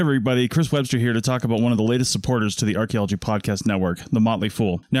Everybody, Chris Webster here to talk about one of the latest supporters to the Archaeology Podcast Network, The Motley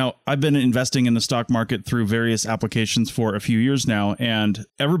Fool. Now, I've been investing in the stock market through various applications for a few years now, and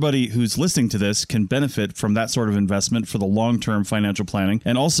everybody who's listening to this can benefit from that sort of investment for the long-term financial planning.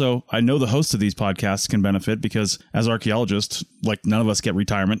 And also, I know the hosts of these podcasts can benefit because as archaeologists, like none of us get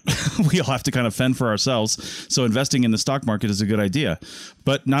retirement. We all have to kind of fend for ourselves. So investing in the stock market is a good idea,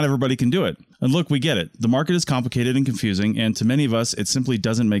 but not everybody can do it. And look, we get it. The market is complicated and confusing, and to many of us, it simply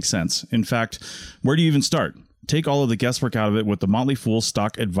doesn't make sense. In fact, where do you even start? Take all of the guesswork out of it with the Motley Fool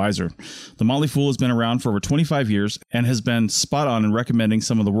Stock Advisor. The Motley Fool has been around for over 25 years and has been spot on in recommending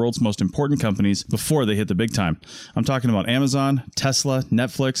some of the world's most important companies before they hit the big time. I'm talking about Amazon, Tesla,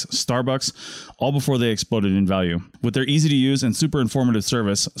 Netflix, Starbucks, all before they exploded in value. With their easy to use and super informative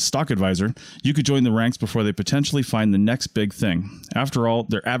service, Stock Advisor, you could join the ranks before they potentially find the next big thing. After all,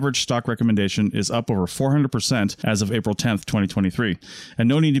 their average stock recommendation is up over 400% as of April 10th, 2023. And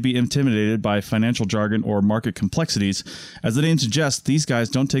no need to be intimidated by financial jargon or market complexities. As the name suggests, these guys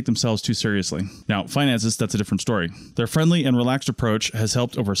don't take themselves too seriously. Now, finances, that's a different story. Their friendly and relaxed approach has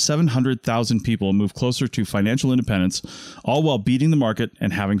helped over 700,000 people move closer to financial independence, all while beating the market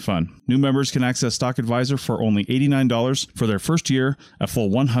and having fun. New members can access Stock Advisor for only $89 for their first year, a full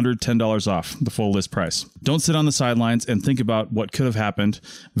 $110 off the full list price. Don't sit on the sidelines and think about what could have happened.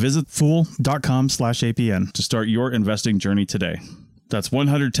 Visit fool.com/APN to start your investing journey today. That's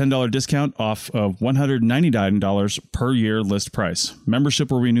 $110 discount off of $199 per year list price.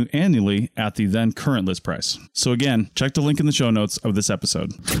 Membership will renew annually at the then current list price. So again, check the link in the show notes of this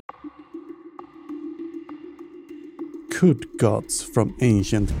episode. Could gods from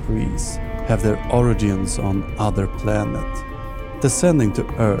ancient Greece have their origins on other planets, descending to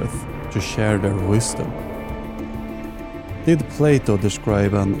Earth to share their wisdom? Did Plato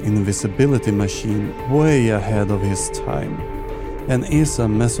describe an invisibility machine way ahead of his time? And is a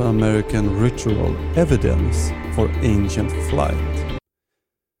Mesoamerican ritual evidence for ancient flight?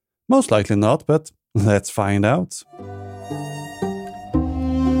 Most likely not, but let's find out.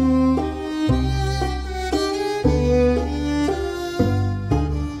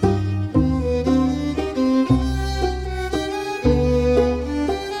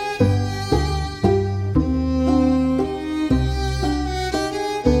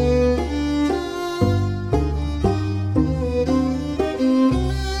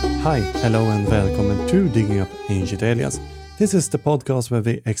 Hi, hello and welcome to Digging Up Ancient Aliens. This is the podcast where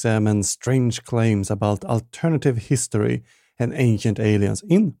we examine strange claims about alternative history and ancient aliens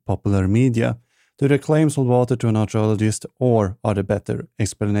in popular media. Do the claims hold water to an archaeologist, or are there better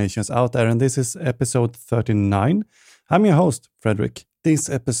explanations out there? And this is episode 39. I'm your host, Frederick. This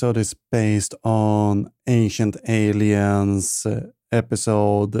episode is based on Ancient Aliens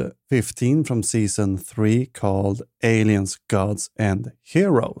episode 15 from season 3 called Aliens, Gods and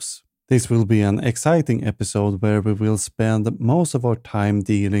Heroes. This will be an exciting episode where we will spend most of our time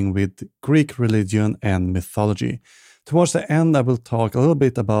dealing with Greek religion and mythology. Towards the end, I will talk a little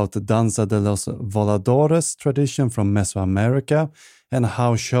bit about the Danza de los Voladores tradition from Mesoamerica and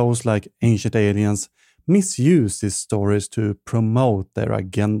how shows like Ancient Aliens misuse these stories to promote their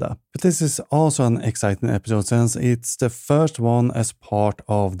agenda. But this is also an exciting episode since it's the first one as part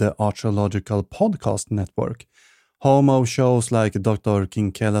of the Archaeological Podcast Network. Home of shows like Dr.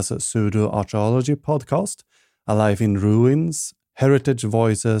 Kinkella's Pseudo-Archaeology podcast, A Life in Ruins, Heritage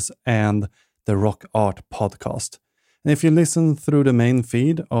Voices, and the Rock Art podcast. And if you listen through the main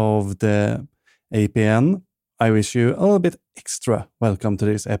feed of the APN, I wish you a little bit extra welcome to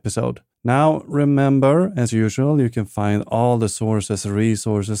this episode. Now, remember, as usual, you can find all the sources,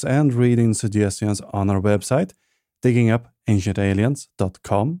 resources, and reading suggestions on our website,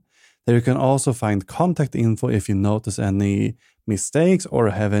 diggingupancientaliens.com. There you can also find contact info if you notice any mistakes or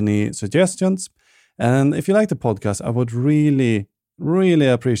have any suggestions. And if you like the podcast, I would really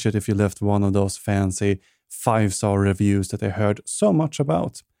appreciate if you left one of those fancy 5-star reviews that I heard so much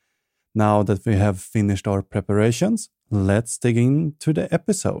about. Now that we have finished our preparations, let's dig into the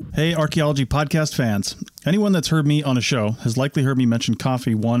episode. Hey, Archaeology Podcast fans. Anyone that's heard me on a show has likely heard me mention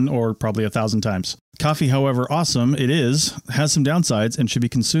coffee 1 or probably 1,000 times. Coffee, however awesome it is, has some downsides and should be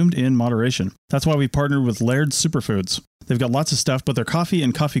consumed in moderation. That's why we partnered with Laird Superfoods. They've got lots of stuff, but their coffee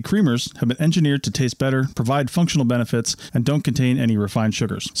and coffee creamers have been engineered to taste better, provide functional benefits, and don't contain any refined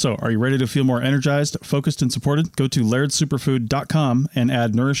sugars. So, are you ready to feel more energized, focused, and supported? Go to lairdsuperfood.com and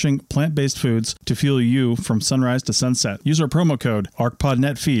add nourishing plant-based foods to fuel you from sunrise to sunset. Use our promo code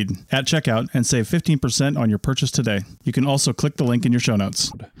ARCPODNETFEED at checkout and save 15% on your purchase today. You can also click the link in your show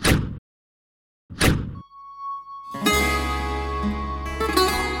notes.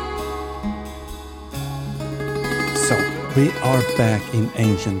 So, We are back in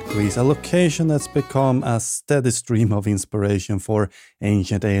ancient Greece, a location that's become a steady stream of inspiration for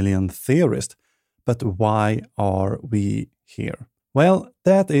ancient alien theorists. But why are we here? Well,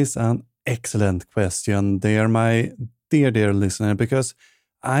 that is an excellent question, my dear listener, because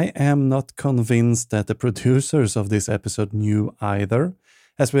I am not convinced that the producers of this episode knew either.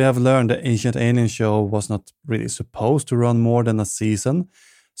 As we have learned, the Ancient Alien show was not really supposed to run more than a season.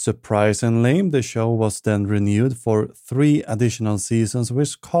 Surprisingly, the show was then renewed for 3 additional seasons,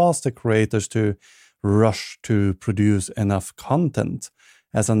 which caused the creators to rush to produce enough content.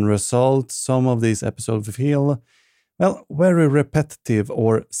 As a result, some of these episodes feel, well, very repetitive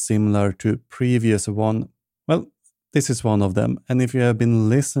or similar to previous one. Well, this is one of them. And if you have been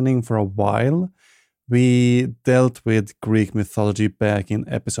listening for a while, we dealt with Greek mythology back in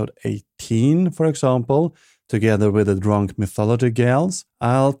episode 18, for example, together with the Drunk Mythology Gals.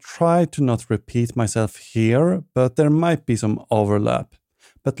 I'll try to not repeat myself here, but there might be some overlap.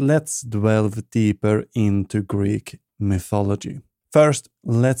 But let's delve deeper into Greek mythology. First,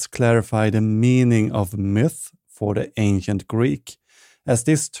 let's clarify the meaning of myth for the ancient Greek, as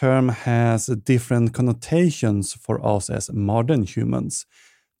this term has different connotations for us as modern humans.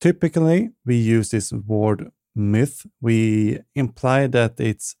 Typically, we use this word myth. We imply that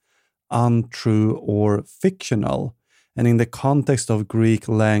it's untrue or fictional. And in the context of Greek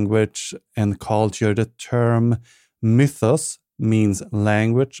language and culture, the term mythos means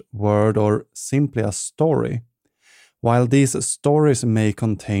language, word, or simply a story. While these stories may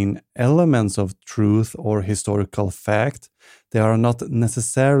contain elements of truth or historical fact, they are not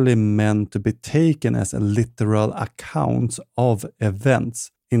necessarily meant to be taken as literal accounts of events.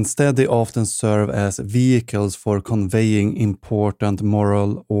 Instead, they often serve as vehicles for conveying important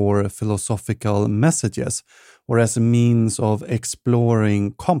moral or philosophical messages, or as a means of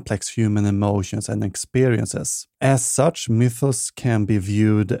exploring complex human emotions and experiences. As such, mythos can be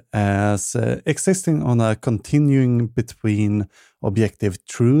viewed as existing on a continuum between objective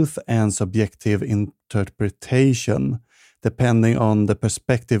truth and subjective interpretation, depending on the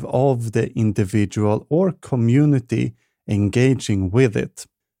perspective of the individual or community engaging with it.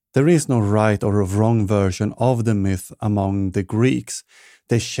 There is no right or wrong version of the myth among the Greeks.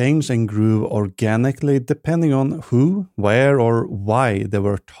 They changed and grew organically depending on who, where, or why they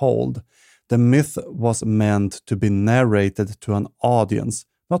were told. The myth was meant to be narrated to an audience,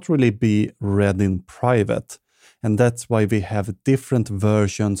 not really be read in private. And that's why we have different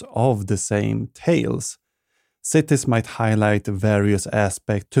versions of the same tales. Cities might highlight various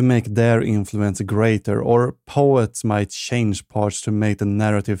aspects to make their influence greater, or poets might change parts to make the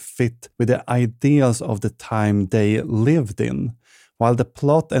narrative fit with the ideals of the time they lived in. While the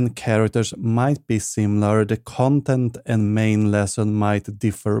plot and characters might be similar, the content and main lesson might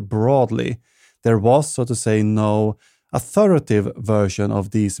differ broadly. There was, so to say, no authoritative version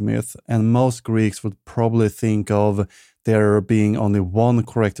of these myths, and most Greeks would probably think of there being only one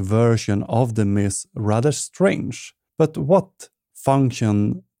correct version of the myths rather strange. But what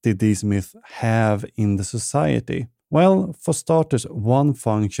function did these myths have in the society? Well, for starters, one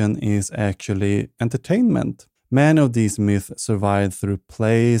function is actually entertainment. Many of these myths survived through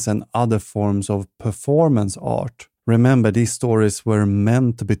plays and other forms of performance art. Remember, these stories were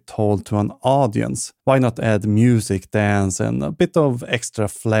meant to be told to an audience. Why not add music, dance, and a bit of extra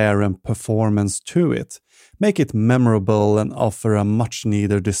flair and performance to it? Make it memorable and offer a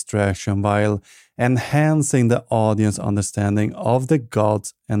much-needed distraction while enhancing the audience understanding of the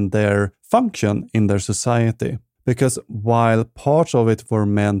gods and their function in their society. Because while parts of it were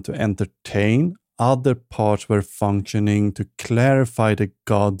meant to entertain, other parts were functioning to clarify the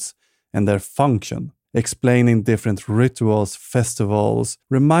gods and their function, explaining different rituals, festivals,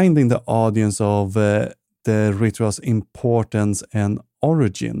 reminding the audience of the ritual's importance and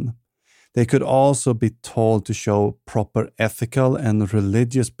origin. They could also be told to show proper ethical and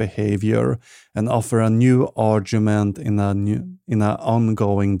religious behavior and offer a new argument in an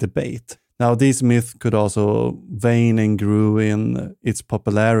ongoing debate. Now, these myths could also wane and grew in its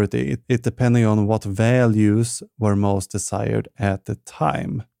popularity, it depending on what values were most desired at the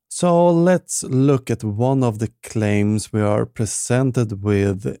time. So let's look at one of the claims we are presented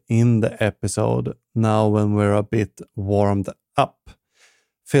with in the episode now when we're a bit warmed up.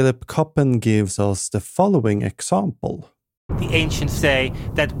 Philip Coppen gives us the following example. The ancients say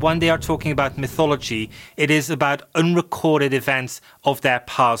that when they are talking about mythology, it is about unrecorded events of their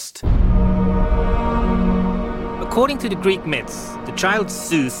past. According to the Greek myths, the child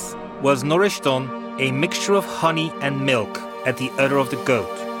Zeus was nourished on a mixture of honey and milk at the udder of the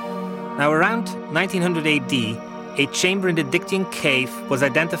goat. Now, around 1900 AD, a chamber in the Dictyan cave was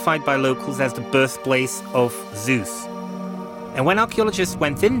identified by locals as the birthplace of Zeus. And when archaeologists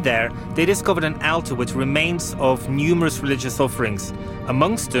went in there, they discovered an altar with remains of numerous religious offerings,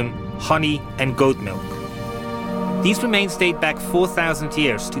 amongst them honey and goat milk. These remains date back 4,000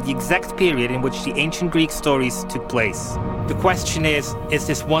 years to the exact period in which the ancient Greek stories took place. The question is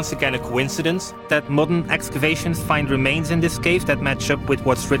this once again a coincidence that modern excavations find remains in this cave that match up with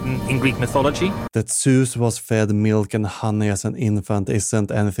what's written in Greek mythology? That Zeus was fed milk and honey as an infant isn't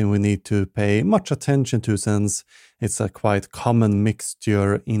anything we need to pay much attention to, since it's a quite common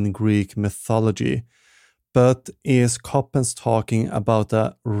mixture in Greek mythology. But is Coppens talking about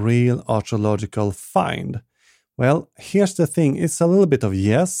a real archaeological find? Well, here's the thing, it's a little bit of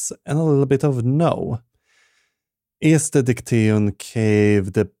yes and a little bit of no. Is the Dictaeon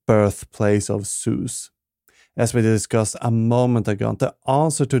cave the birthplace of Zeus? As we discussed a moment ago, the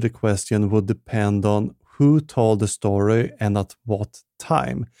answer to the question would depend on who told the story and at what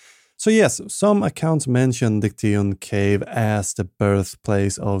time. So yes, some accounts mention Dictaeon cave as the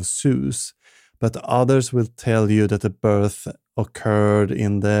birthplace of Zeus, but others will tell you that the birth occurred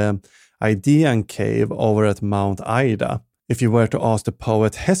in the Idaean cave over at Mount Ida. If you were to ask the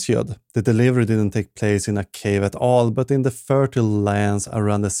poet Hesiod, the delivery didn't take place in a cave at all, but in the fertile lands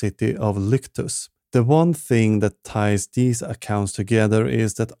around the city of Lyktus. The one thing that ties these accounts together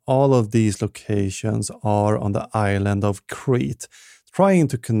is that all of these locations are on the island of Crete, trying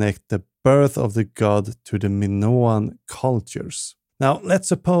to connect the birth of the god to the Minoan cultures. Now, let's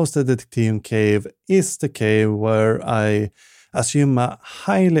suppose that the Dictaeon cave is the cave where I assume a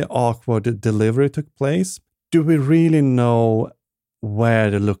highly awkward delivery took place. Do we really know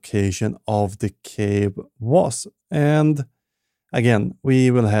where the location of the cave was? And again, we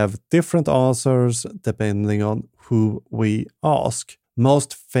will have different answers depending on who we ask.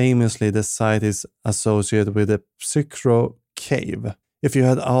 Most famously, the site is associated with the Psychro cave. If you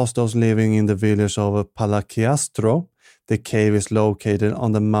had asked those living in the village of Palakiastro, the cave is located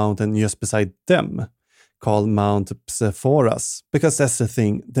on the mountain just beside them, called Mount Psephoras. Because that's the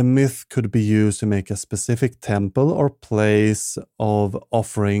thing, the myth could be used to make a specific temple or place of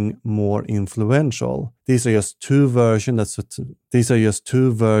offering more influential. These are just two versions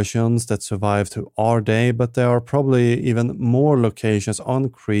that survive to our day, but there are probably even more locations on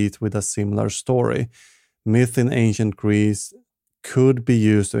Crete with a similar story. Myth in ancient Greece could be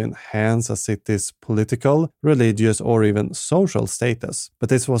used to enhance a city's political, religious, or even social status. But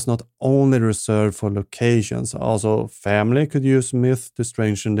this was not only reserved for locations, also family could use myth to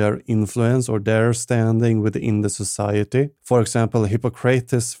strengthen their influence or their standing within the society. For example,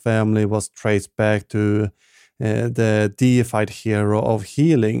 Hippocrates' family was traced back to the deified hero of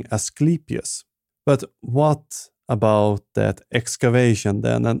healing, Asclepius. But what about that excavation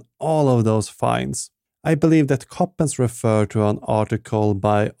then and all of those finds? I believe that Coppens referred to an article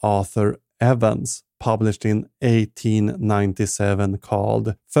by Arthur Evans, published in 1897,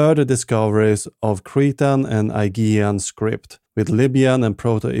 called Further Discoveries of Cretan and Aegean Script, with Libyan and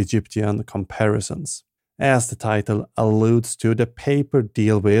Proto-Egyptian Comparisons. As the title alludes to, the paper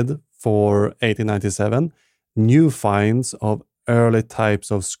deal with, for 1897, new finds of early types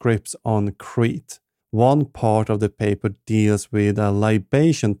of scripts on Crete. One part of the paper deals with a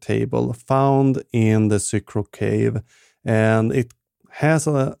libation table found in the Psychro cave, and it has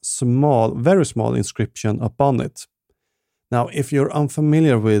a very small inscription upon it. Now, if you're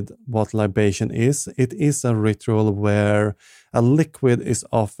unfamiliar with what libation is, it is a ritual where a liquid is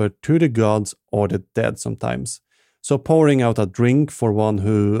offered to the gods or the dead sometimes. So pouring out a drink for one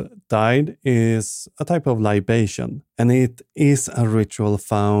who died is a type of libation, and it is a ritual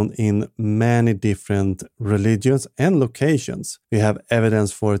found in many different religions and locations. We have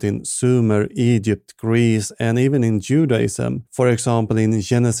evidence for it in Sumer, Egypt, Greece, and even in Judaism. For example, in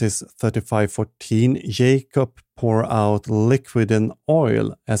Genesis 35:14, Jacob poured out liquid and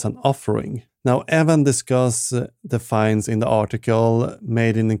oil as an offering. Now, Evan discusses the finds in the article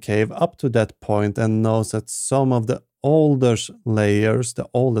made in the cave up to that point and knows that some of the oldest layer,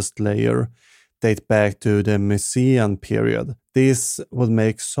 date back to the Mycenaean period. This would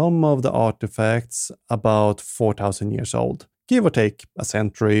make some of the artifacts about 4,000 years old, give or take a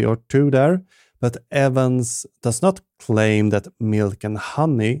century or two there. But Evans does not claim that milk and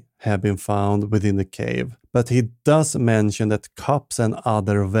honey have been found within the cave, but he does mention that cups and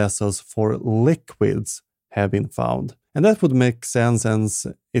other vessels for liquids have been found. And that would make sense, since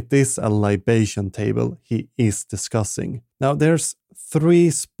it is a libation table he is discussing. Now, there's 3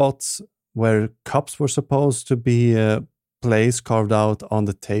 spots where cups were supposed to be placed, carved out on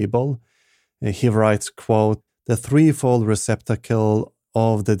the table. He writes, quote, "The threefold receptacle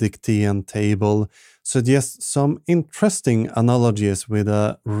of the Dictaean table suggests some interesting analogies with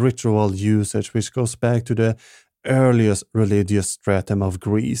a ritual usage, which goes back to the earliest religious stratum of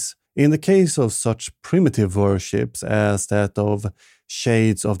Greece. In the case of such primitive worships as that of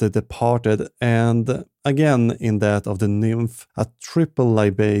shades of the departed, and again in that of the nymph, a triple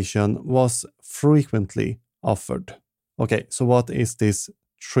libation was frequently offered. Okay, so what is this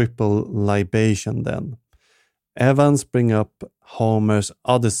triple libation then? Evans bring up Homer's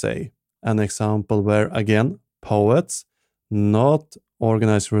Odyssey, an example where, again, poets, not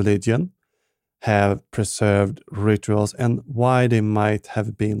organized religion, have preserved rituals and why they might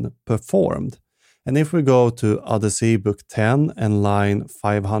have been performed. And if we go to Odyssey, Book 10 and line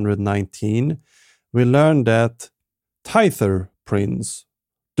 519, we learn that Thither, Prince,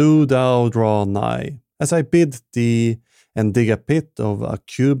 do thou draw nigh, as I bid thee, and dig a pit of a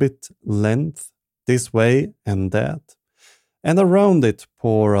cubit length, this way and that, and around it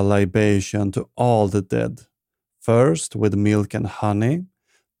pour a libation to all the dead, first with milk and honey,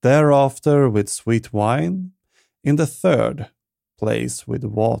 thereafter with sweet wine, in the third place with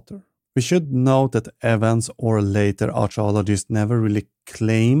water. We should note that Evans or later archaeologists never really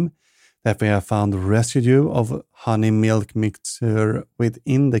claim that we have found residue of honey-milk mixture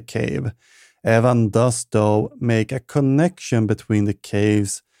within the cave. Evans does, though, make a connection between the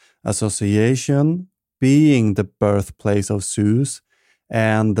cave's association being the birthplace of Zeus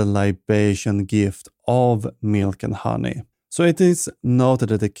and the libation gift of milk and honey. So it is noted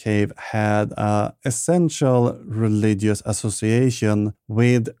that the cave had an essential religious association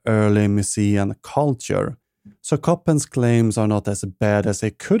with early Mysian culture. So Coppen's claims are not as bad as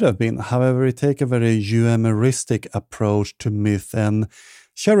they could have been. However, he takes a very euhemeristic approach to myth and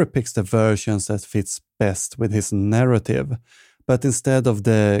cherry-picks the versions that fits best with his narrative. But instead of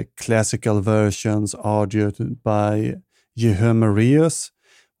the classical versions argued by Euhemerus,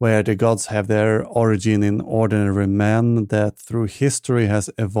 where the gods have their origin in ordinary men that through history has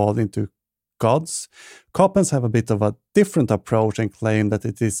evolved into gods, Coppens have a bit of a different approach and claim that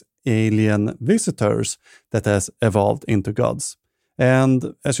it is alien visitors that has evolved into gods.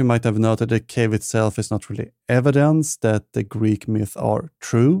 And as you might have noted, the cave itself is not really evidence that the Greek myths are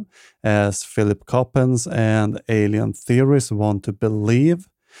true, as Philip Coppens and alien theorists want to believe.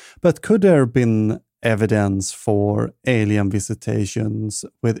 But could there have been evidence for alien visitations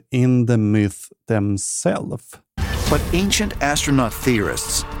within the myth themselves? But ancient astronaut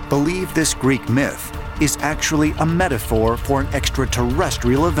theorists believe this Greek myth is actually a metaphor for an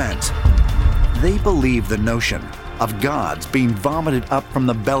extraterrestrial event. They believe the notion of gods being vomited up from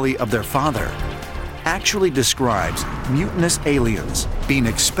the belly of their father actually describes mutinous aliens being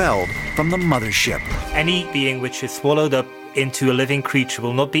expelled from the mothership. Any being which is swallowed up into a living creature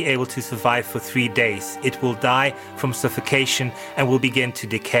will not be able to survive for 3 days. It will die from suffocation and will begin to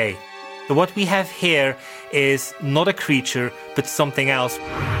decay. So what we have here is not a creature, but something else.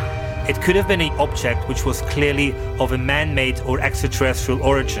 It could have been an object which was clearly of a man-made or extraterrestrial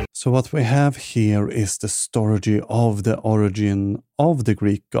origin. So what we have here is the story of the origin of the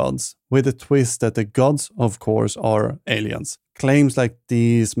Greek gods, with the twist that the gods, of course, are aliens. Claims like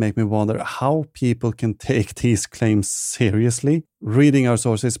these make me wonder how people can take these claims seriously. Reading our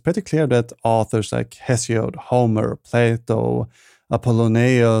sources, it's pretty clear that authors like Hesiod, Homer, Plato,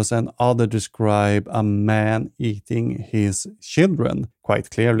 Apollonius and others describe a man eating his children quite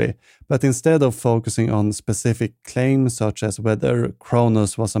clearly. But instead of focusing on specific claims such as whether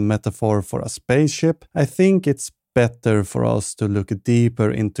Kronos was a metaphor for a spaceship, I think it's better for us to look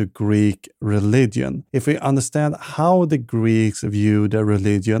deeper into Greek religion. If we understand how the Greeks view their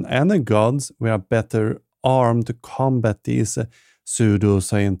religion and the gods, we are better armed to combat these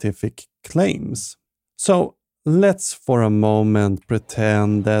pseudo-scientific claims. So, let's for a moment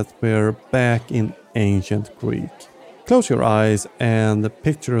pretend that we're back in ancient Greek. Close your eyes and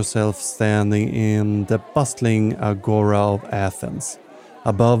picture yourself standing in the bustling agora of Athens.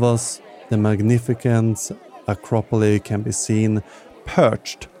 Above us, the magnificent Acropolis can be seen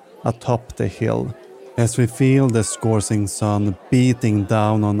perched atop the hill. As we feel the scorching sun beating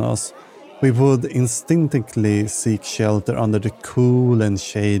down on us, we would instinctively seek shelter under the cool and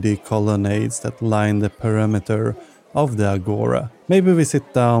shady colonnades that line the perimeter of the agora. Maybe we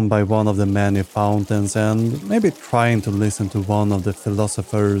sit down by one of the many fountains and maybe trying to listen to one of the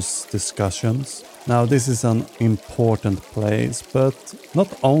philosophers' discussions. Now, this is an important place, but not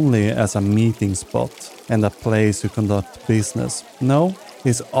only as a meeting spot and a place to conduct business. No,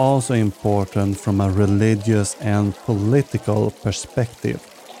 it's also important from a religious and political perspective.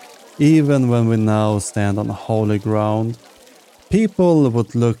 Even when we now stand on holy ground, people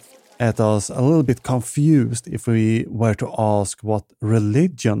would look at us a little bit confused if we were to ask what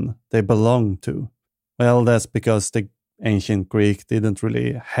religion they belong to. Well, that's because the Ancient Greek didn't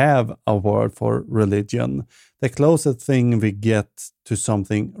really have a word for religion. The closest thing we get to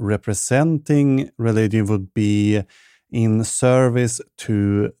something representing religion would be in service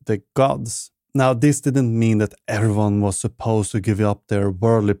to the gods. Now, this didn't mean that everyone was supposed to give up their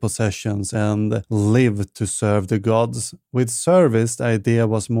worldly possessions and live to serve the gods. With service, the idea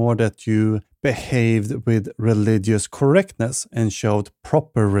was more that you behaved with religious correctness and showed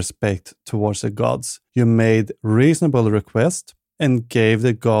proper respect towards the gods. You made reasonable requests and gave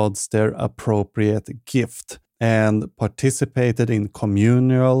the gods their appropriate gift, and participated in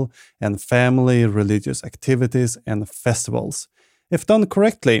communal and family religious activities and festivals. If done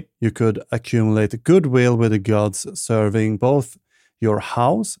correctly, you could accumulate goodwill with the gods, serving both your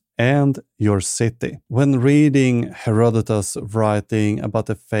house and your city. When reading Herodotus writing about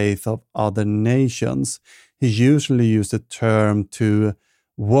the faith of other nations, he usually used the term to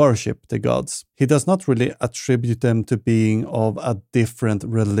worship the gods. He does not really attribute them to being of a different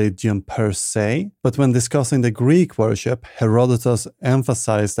religion per se, but when discussing the Greek worship, Herodotus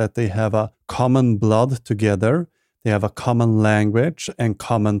emphasized that they have a common blood together, they have a common language and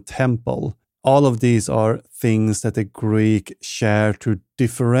common temple. All of these are things that the Greek share to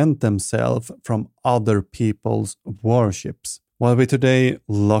differentiate themselves from other people's worships. While we today,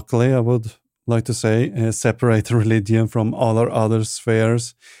 luckily, I would like to say, separate religion from all our other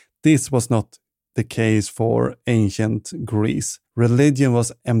spheres, this was not the case for ancient Greece. Religion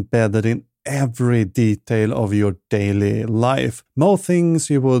was embedded in every detail of your daily life. Most things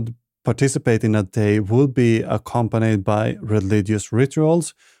you would participate in a day would be accompanied by religious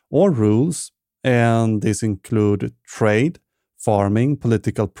rituals or rules, and these include trade, farming,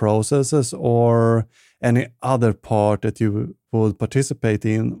 political processes, or any other part that you would participate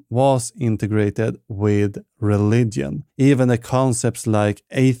in was integrated with religion. Even the concepts like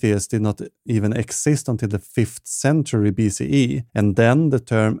atheist did not even exist until the 5th century BCE, and then the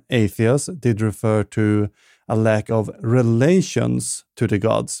term atheist did refer to a lack of relations to the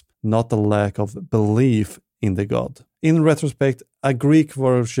gods, not a lack of belief in the god. In retrospect, a Greek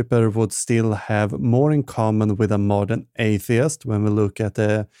worshipper would still have more in common with a modern atheist when we look at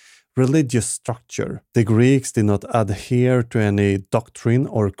the religious structure. The Greeks did not adhere to any doctrine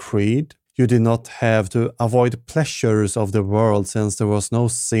or creed. You did not have to avoid pleasures of the world, since there was no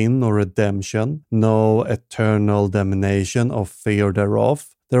sin or redemption, no eternal damnation or fear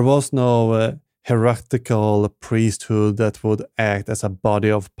thereof. There was no hierarchical priesthood that would act as a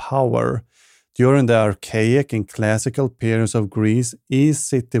body of power. During the archaic and classical periods of Greece, each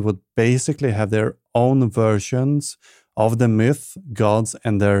city would basically have their own versions of the myth, gods,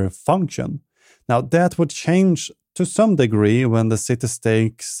 and their function. Now, that would change to some degree when the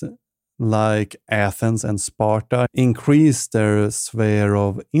city-states like Athens and Sparta increased their sphere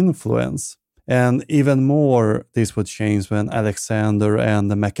of influence. And even more, this would change when Alexander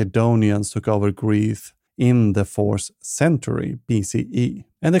and the Macedonians took over Greece in the 4th century BCE.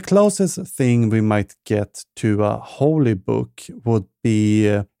 And the closest thing we might get to a holy book would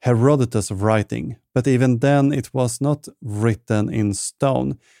be Herodotus' writing. But even then, it was not written in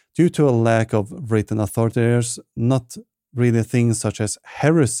stone. Due to a lack of written authority, there's not really things such as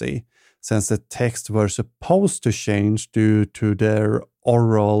heresy, since the texts were supposed to change due to their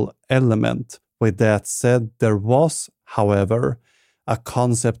oral element. With that said, there was, however, a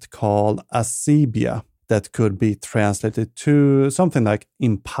concept called asebia that could be translated to something like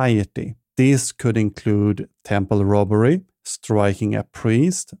impiety. This could include temple robbery, striking a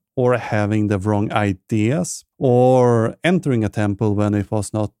priest, or having the wrong ideas, or entering a temple when it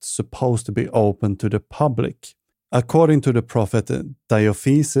was not supposed to be open to the public. According to the prophet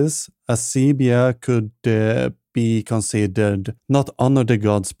Diophysus, asebia could be considered not honor the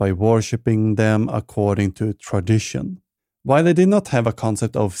gods by worshipping them according to tradition. While they did not have a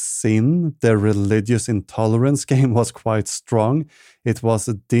concept of sin, their religious intolerance game was quite strong. It was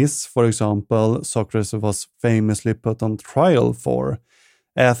this, for example, Socrates was famously put on trial for.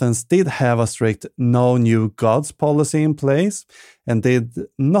 Athens did have a strict no new gods policy in place, and did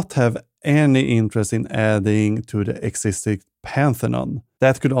not have any interest in adding to the existing pantheon.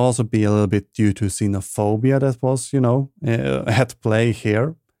 That could also be a little bit due to xenophobia that was, at play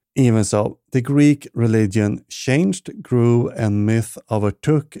here. Even so, the Greek religion changed, grew, and myth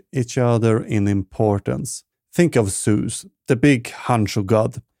overtook each other in importance. Think of Zeus, the big Hancho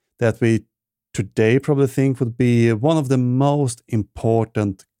god, that we today probably think would be one of the most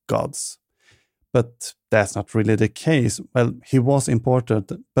important gods. But that's not really the case. Well, he was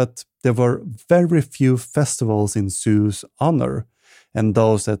important, but there were very few festivals in Zeus' honor, and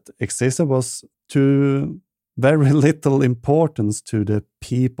those that existed was to very little importance to the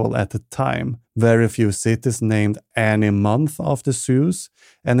people at the time. Very few cities named any month after Zeus,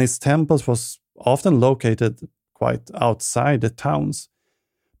 and his temples was often located quite outside the towns.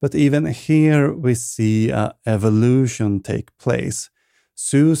 But even here we see an evolution take place.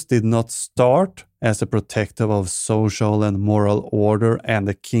 Zeus did not start as a protector of social and moral order and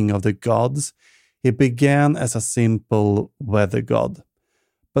the king of the gods. He began as a simple weather god.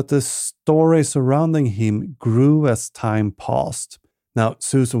 But the story surrounding him grew as time passed. Now,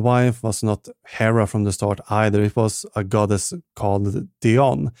 Zeus' wife was not Hera from the start either. It was a goddess called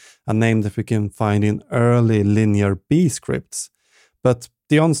Dione, a name that we can find in early linear B scripts. But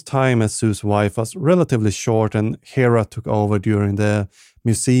Dion's time as Zeus' wife was relatively short, and Hera took over during the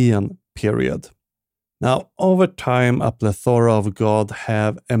Mycenaean period. Now, over time, a plethora of gods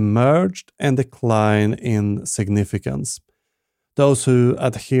have emerged and declined in significance. Those who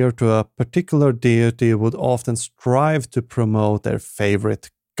adhere to a particular deity would often strive to promote their favorite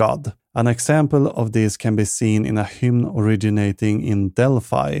god. An example of this can be seen in a hymn originating in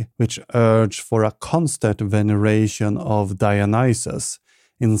Delphi, which urged for a constant veneration of Dionysus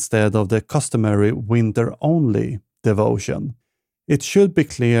instead of the customary winter-only devotion. It should be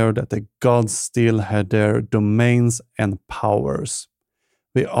clear that the gods still had their domains and powers.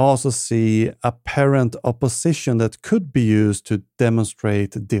 We also see apparent opposition that could be used to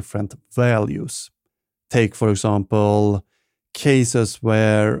demonstrate different values. Take, for example, cases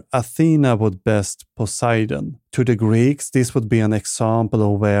where Athena would best Poseidon. To the Greeks, this would be an example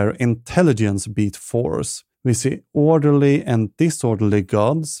of where intelligence beat force. We see orderly and disorderly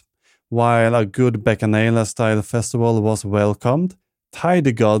gods. While a good Bacchanal-style festival was welcomed,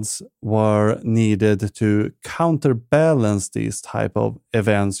 tidy gods were needed to counterbalance these type of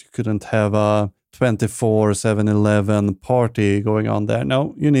events. You couldn't have a 24/7/11 party going on there.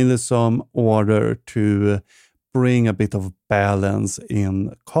 No, you needed some order to bring a bit of balance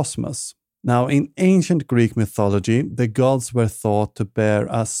in cosmos. Now, in ancient Greek mythology, the gods were thought to bear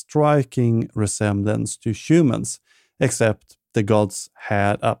a striking resemblance to humans, except the gods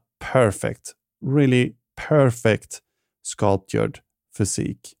had a perfect, really perfect sculptured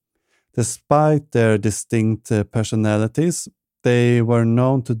physique. Despite their distinct personalities, they were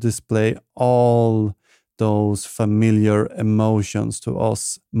known to display all those familiar emotions to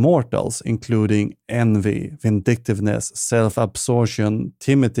us mortals, including envy, vindictiveness, self-absorption,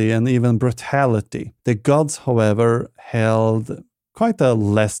 timidity, and even brutality. The gods, however, held quite a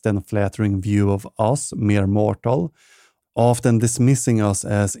less than flattering view of us, mere mortal, often dismissing us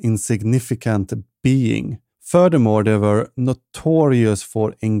as insignificant being. Furthermore, they were notorious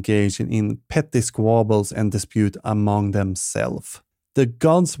for engaging in petty squabbles and dispute among themselves. The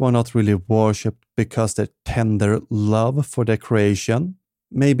gods were not really worshipped because their tender love for their creation.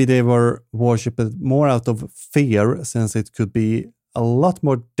 Maybe they were worshipped more out of fear, since it could be a lot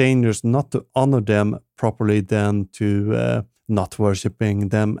more dangerous not to honor them properly than to not worshipping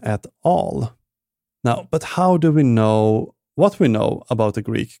them at all. Now, but how do we know what we know about the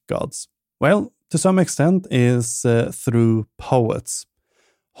Greek gods? Well, to some extent is through poets.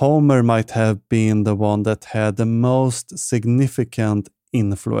 Homer might have been the one that had the most significant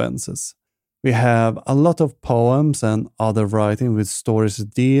influences. We have a lot of poems and other writing with stories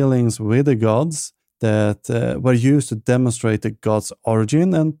dealing with the gods that were used to demonstrate the gods'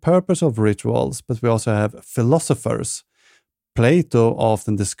 origin and purpose of rituals, but we also have philosophers. Plato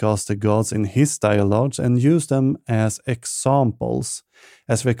often discussed the gods in his dialogues and used them as examples.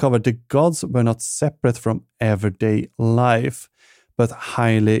 As we covered, the gods were not separate from everyday life, but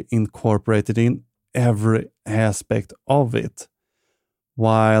highly incorporated in every aspect of it.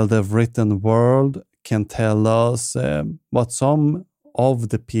 While the written word can tell us what some of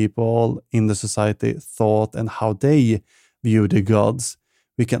the people in the society thought and how they view the gods,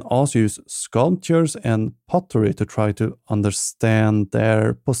 we can also use sculptures and pottery to try to understand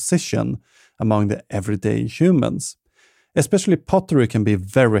their position among the everyday humans. Especially pottery can be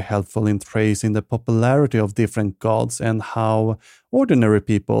very helpful in tracing the popularity of different gods and how ordinary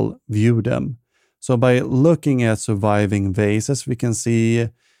people view them. So by looking at surviving vases, we can see,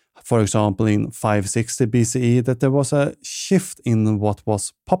 for example, in 560 BCE, that there was a shift in what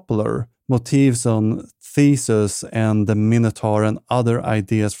was popular. Motifs on Theseus and the Minotaur and other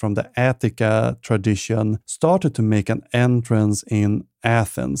ideas from the Attica tradition started to make an entrance in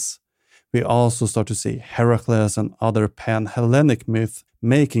Athens. We also start to see Heracles and other pan-Hellenic myths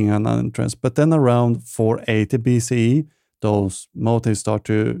making an entrance. But then around 480 BCE, those motifs start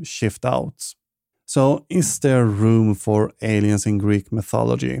to shift out. So is there room for aliens in Greek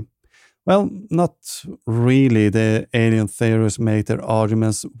mythology? Well, not really. The alien theorists make their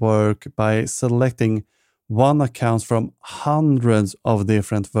arguments work by selecting one accounts from hundreds of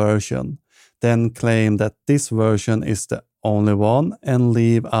different versions, then claim that this version is the only one and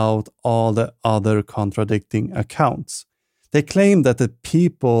leave out all the other contradicting accounts. They claim that the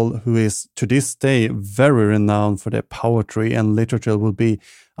people who is to this day very renowned for their poetry and literature will be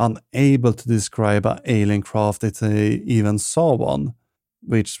unable to describe an alien craft if they even saw one,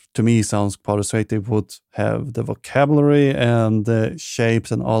 which to me sounds quite straight. They would have the vocabulary and the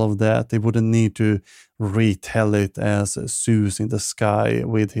shapes and all of that. They wouldn't need to retell it as Zeus in the sky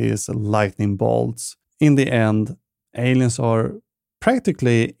with his lightning bolts. In the end, aliens are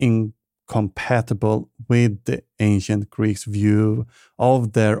practically incompatible with the ancient Greeks' view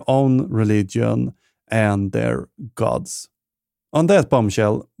of their own religion and their gods. On that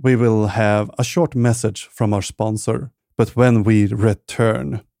bombshell, we will have a short message from our sponsor. But when we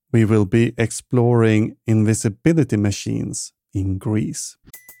return, we will be exploring invisibility machines in Greece.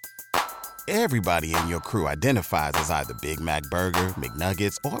 Everybody in your crew identifies as either Big Mac Burger,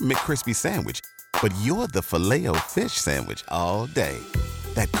 McNuggets, or McCrispy Sandwich. But you're the Filet-O-Fish Sandwich all day.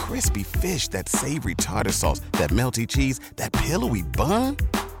 That crispy fish, that savory tartar sauce, that melty cheese, that pillowy bun.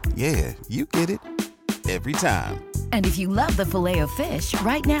 Yeah, you get it. Every time. And if you love the Filet-O-Fish,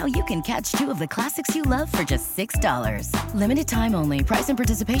 right now you can catch 2 of the classics you love for just $6. Limited time only. Price and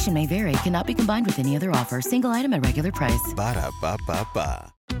participation may vary. Cannot be combined with any other offer. Single item at regular price.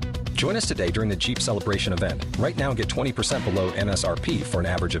 Ba-da-ba-ba-ba. Join us today during the Jeep Celebration event. Right now, get 20% below MSRP for an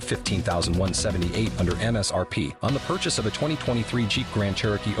average of $15,178 under MSRP on the purchase of a 2023 Jeep Grand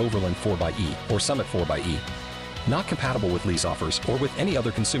Cherokee Overland 4xE or Summit 4xE. Not compatible with lease offers or with any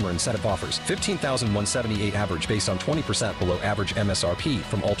other consumer incentive offers. $15,178 average based on 20% below average MSRP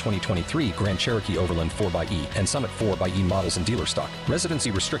from all 2023 Grand Cherokee Overland 4xE and Summit 4xE models in dealer stock.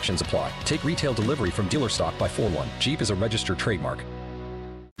 Residency restrictions apply. Take retail delivery from dealer stock by 4/1. Jeep is a registered trademark.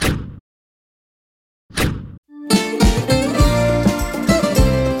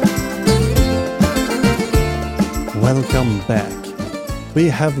 Welcome back. We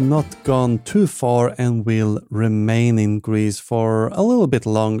have not gone too far and will remain in Greece for a little bit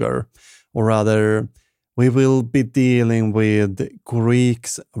longer. Or rather, we will be dealing with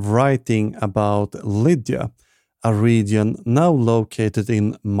Greeks writing about Lydia, a region now located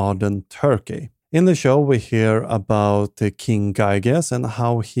in modern Turkey. In the show, we hear about King Gyges and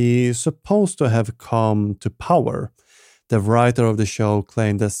how he is supposed to have come to power. The writer of the show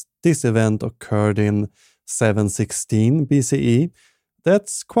claimed that this event occurred in 716 BCE.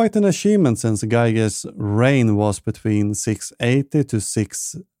 That's quite an achievement since Gyges' reign was between 680 to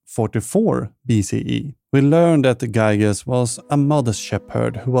 644 BCE. We learned that Gyges was a modest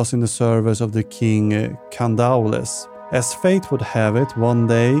shepherd who was in the service of the king Candaules. As fate would have it, one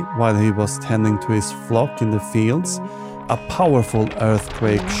day, while he was tending to his flock in the fields, a powerful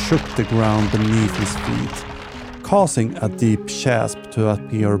earthquake shook the ground beneath his feet, causing a deep chasm to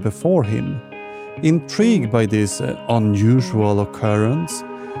appear before him. Intrigued by this unusual occurrence,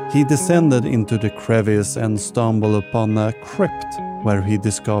 he descended into the crevice and stumbled upon a crypt where he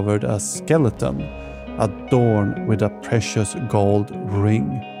discovered a skeleton adorned with a precious gold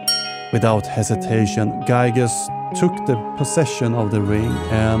ring. Without hesitation, Gyges took the possession of the ring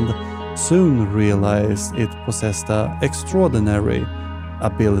and soon realized it possessed an extraordinary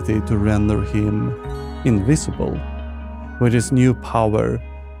ability to render him invisible. With his new power,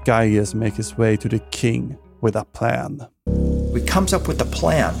 Gyges makes his way to the king with a plan. He comes up with a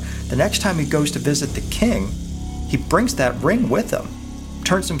plan. The next time he goes to visit the king, he brings that ring with him,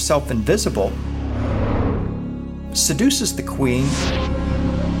 turns himself invisible, seduces the queen,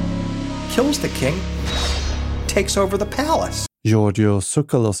 kills the king, takes over the palace. Giorgio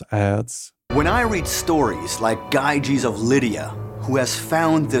Tsoukalos adds, When I read stories like Gyges of Lydia, who has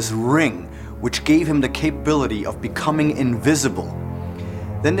found this ring which gave him the capability of becoming invisible,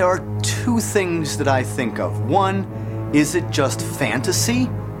 then there are 2 things that I think of. One, is it just fantasy?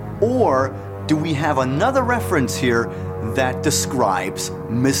 Or do we have another reference here that describes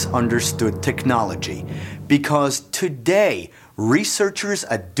misunderstood technology? Because today, researchers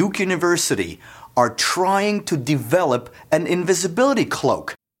at Duke University are trying to develop an invisibility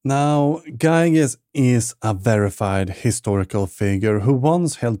cloak. Now, Gyges is a verified historical figure who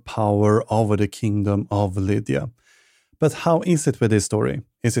once held power over the kingdom of Lydia. But how is it with this story?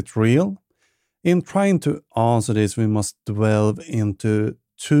 Is it real? In trying to answer this, we must delve into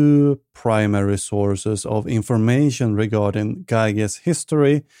 2 primary sources of information regarding Gyges'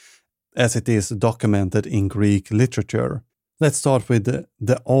 history as it is documented in Greek literature. Let's start with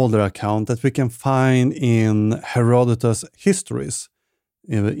the older account that we can find in Herodotus' Histories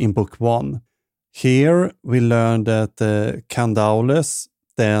in Book 1. Here we learn that Candaules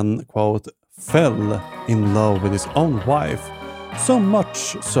then, quote, fell in love with his own wife, so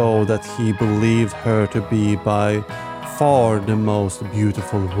much so that he believed her to be by far the most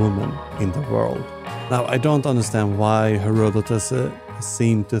beautiful woman in the world. Now, I don't understand why Herodotus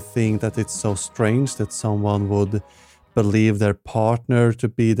seemed to think that it's so strange that someone would believe their partner to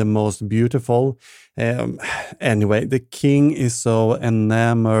be the most beautiful. Anyway, the king is so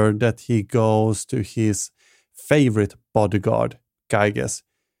enamored that he goes to his favorite bodyguard, Gyges.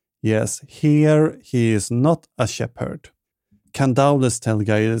 Yes, here he is not a shepherd. Candaules tells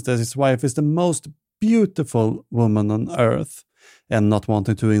Gyges that his wife is the most beautiful woman on earth, and not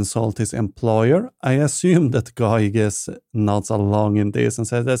wanting to insult his employer, I assume that Gyges nods along in this and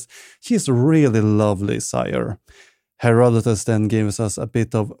says that she's really lovely, sire. Herodotus then gives us a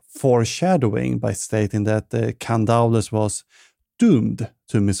bit of foreshadowing by stating that Candaules was doomed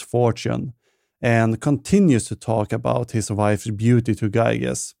to misfortune, and continues to talk about his wife's beauty to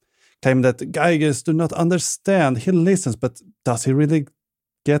Gyges, claiming that Gyges do not understand. He listens, but does he really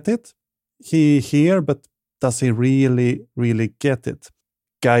get it? He hears, but does he really get it?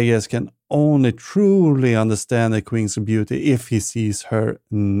 Gyges can only truly understand the queen's beauty if he sees her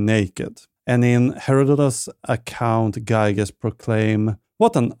naked. And in Herodotus' account, Gyges proclaim,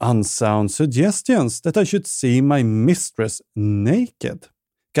 "What an unsound suggestions that I should see my mistress naked."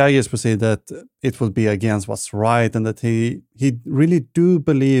 Gyges proceeds that it will be against what's right and that he really do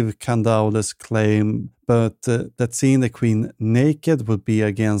believe Candaules' claim, but that seeing the queen naked would be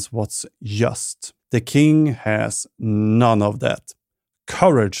against what's just. The king has none of that.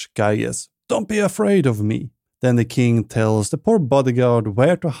 "Courage, Gyges, don't be afraid of me." Then the king tells the poor bodyguard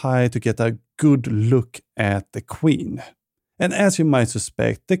where to hide to get a good look at the queen. And as you might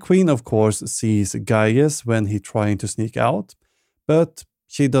suspect, the queen of course sees Gyges when he trying to sneak out, but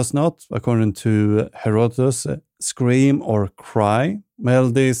she does not, according to Herodotus, scream or cry. Well,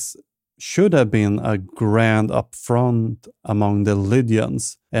 this should have been a grand upfront among the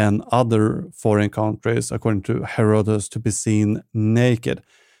Lydians and other foreign countries, according to Herodotus, to be seen naked.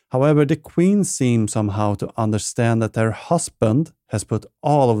 However, the queen seems somehow to understand that her husband has put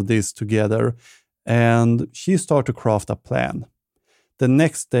all of this together, and she starts to craft a plan. The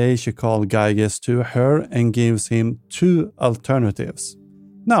next day, she calls Gyges to her and gives him two alternatives.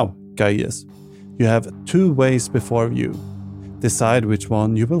 "Now, Gyges, you have two ways before you. Decide which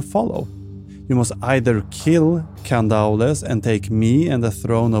one you will follow. You must either kill Candaules and take me and the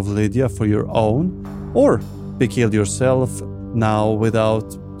throne of Lydia for your own, or be killed yourself now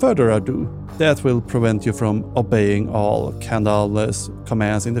without further ado. That will prevent you from obeying all Candaules'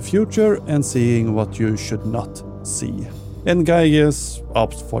 commands in the future and seeing what you should not see." And Gyges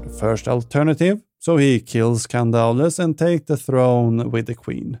opts for the first alternative, so he kills Candaules and takes the throne with the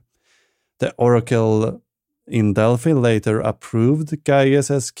queen. The oracle in Delphi later approved Gyges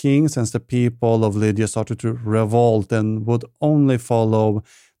as king, since the people of Lydia started to revolt and would only follow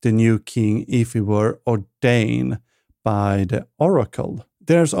the new king if he were ordained by the oracle.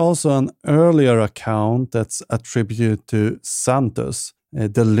 There's also an earlier account that's attributed to Xanthus,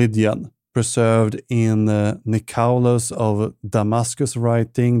 the Lydian, preserved in Nicolaus of Damascus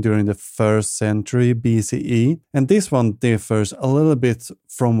writing during the 1st century BCE, and this one differs a little bit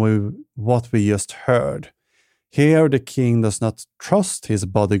from what we just heard. Here the king does not trust his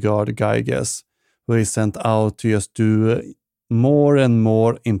bodyguard Gyges, who is sent out to just do more and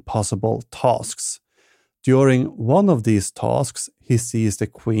more impossible tasks. During one of these tasks, he sees the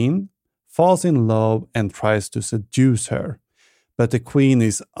queen, falls in love and tries to seduce her. But the queen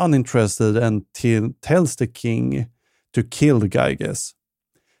is uninterested and tells the king to kill Gyges.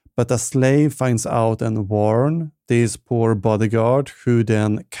 But a slave finds out and warns this poor bodyguard, who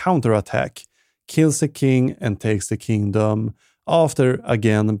then counterattack, kills the king and takes the kingdom, after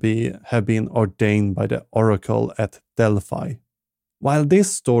again have been ordained by the oracle at Delphi. While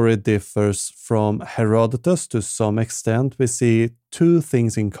this story differs from Herodotus to some extent, we see two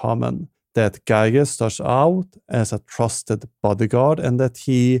things in common. That Gyges starts out as a trusted bodyguard, and that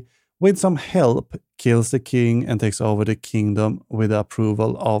he, with some help, kills the king and takes over the kingdom with the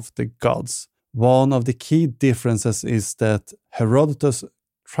approval of the gods. One of the key differences is that Herodotus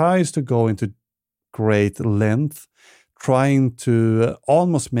tries to go into great length, trying to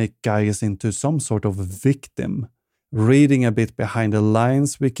almost make Gyges into some sort of victim. Reading a bit behind the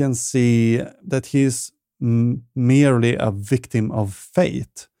lines, we can see that he's merely a victim of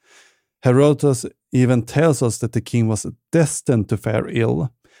fate. Herodotus even tells us that the king was destined to fare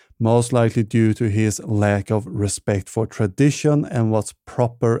ill, most likely due to his lack of respect for tradition and what's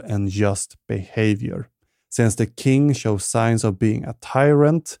proper and just behavior. Since the king shows signs of being a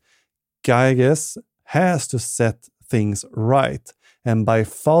tyrant, Gyges has to set things right and by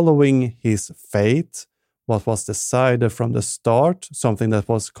following his fate, what was decided from the start, something that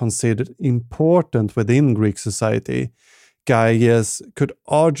was considered important within Greek society, Gyges could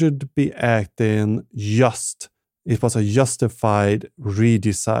arguably be acting just. It was a justified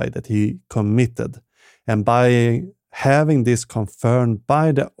regicide that he committed. And by having this confirmed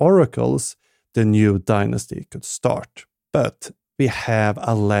by the oracles, the new dynasty could start. But we have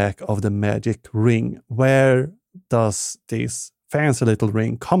a lack of the magic ring. Where does this fancy little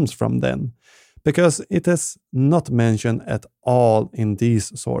ring comes from then? Because it is not mentioned at all in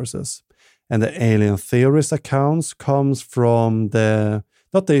these sources. And the alien theorist accounts comes from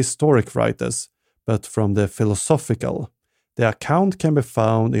not the historic writers, but from the philosophical. The account can be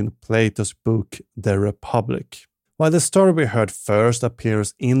found in Plato's book, The Republic. While the story we heard first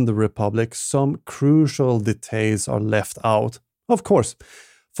appears in The Republic, some crucial details are left out. Of course,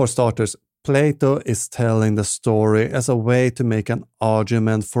 for starters, Plato is telling the story as a way to make an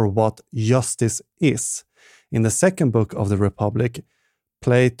argument for what justice is. In the second book of the Republic,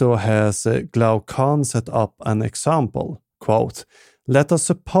 Plato has Glaucon set up an example. Quote, "Let us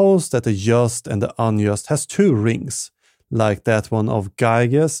suppose that the just and the unjust has two rings, like that one of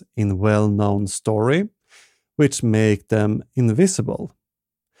Gyges in well-known story, which make them invisible."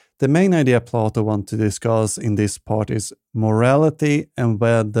 The main idea Plato wants to discuss in this part is morality and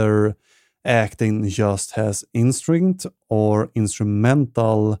whether acting just has instinct or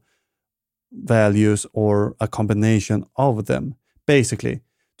instrumental values or a combination of them. Basically,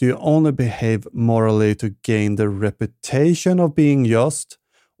 do you only behave morally to gain the reputation of being just,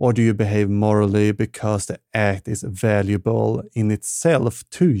 or do you behave morally because the act is valuable in itself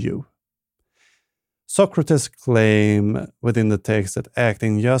to you? Socrates claim within the text that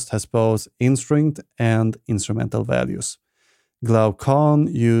acting just has both instinct and instrumental values. Glaucon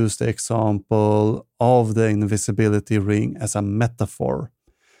used the example of the invisibility ring as a metaphor.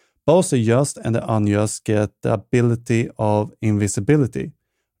 Both the just and the unjust get the ability of invisibility.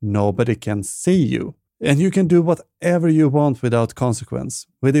 Nobody can see you, and you can do whatever you want without consequence.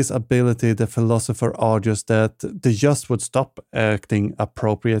 With this ability, the philosopher argues that the just would stop acting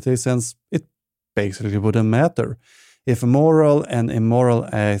appropriately since it basically wouldn't matter. If moral and immoral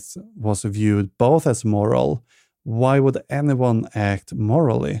acts was viewed both as moral, why would anyone act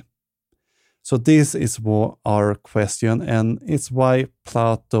morally? So this is our question, and it's why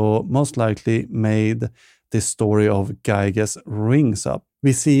Plato most likely made this story of Gyges rings up.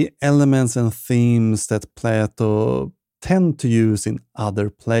 We see elements and themes that Plato tend to use in other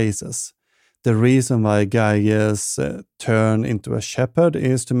places. The reason why Gyges turned into a shepherd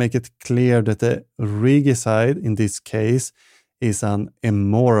is to make it clear that the regicide, in this case, is an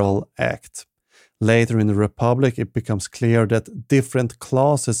immoral act. Later in the Republic, it becomes clear that different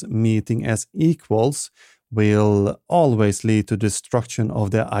classes meeting as equals will always lead to destruction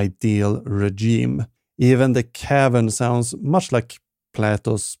of the ideal regime. Even the cavern sounds much like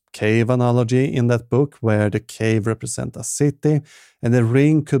Plato's cave analogy in that book, where the cave represents a city, and the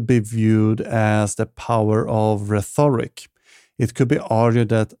ring could be viewed as the power of rhetoric. It could be argued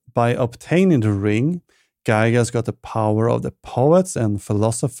that by obtaining the ring, Gyges got the power of the poets and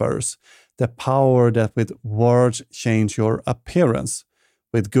philosophers, the power that with words change your appearance.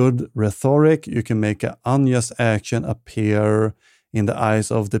 With good rhetoric, you can make an unjust action appear in the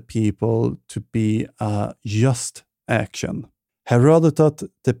eyes of the people to be a just action. Herodotus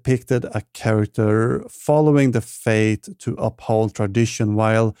depicted a character following the faith to uphold tradition,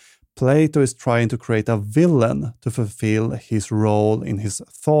 while Plato is trying to create a villain to fulfill his role in his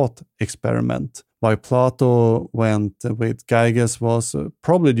thought experiment. Why Plato went with Gyges was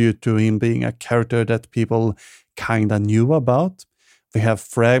probably due to him being a character that people kinda knew about. We have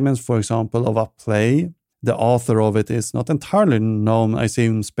fragments, for example, of a play. The author of it is not entirely known. I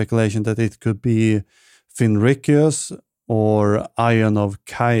see speculation that it could be Phinricius or Ion of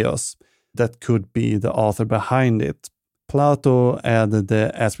Chios that could be the author behind it. Plato added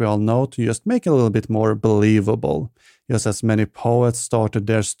the "as we all know" to just make it a little bit more believable, just as many poets started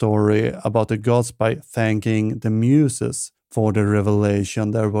their story about the gods by thanking the muses for the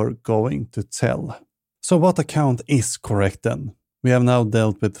revelation they were going to tell. So what account is correct then? We have now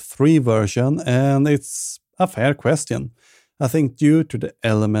dealt with 3 versions, and it's a fair question. I think due to the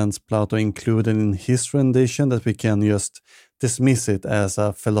elements Plato included in his rendition that we can just dismiss it as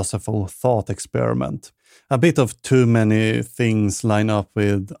a philosophical thought experiment. A bit of too many things line up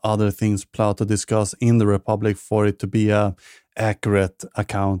with other things Plato discussed in the Republic for it to be an accurate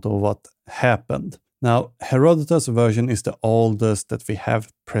account of what happened. Now, Herodotus' version is the oldest that we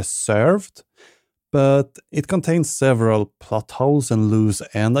have preserved, but it contains several plot holes and loose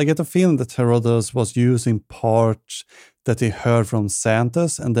ends. I get a feeling that Herodotus was using parts that he heard from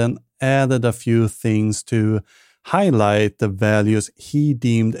Xanthus and then added a few things to highlight the values he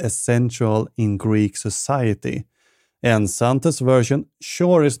deemed essential in Greek society. And Xanthus' version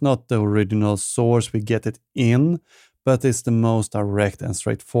sure is not the original source we get it in, but it's the most direct and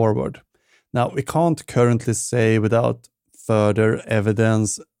straightforward. Now, we can't currently say without further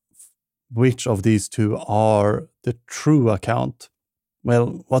evidence which of these two are the true account.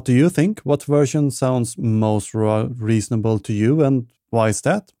 Well, what do you think? What version sounds most reasonable to you, and why is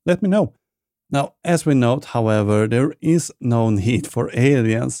that? Let me know. Now, as we note, however, there is no need for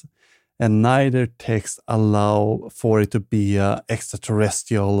aliens, and neither texts allow for it to be an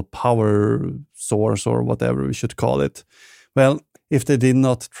extraterrestrial power source or whatever we should call it. Well, if they did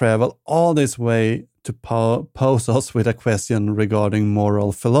not travel all this way to pose us with a question regarding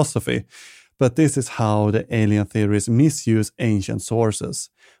moral philosophy, but this is how the alien theories misuse ancient sources.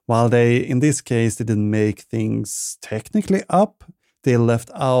 While they, in this case, didn't make things technically up, they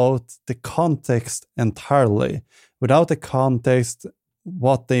left out the context entirely. Without the context,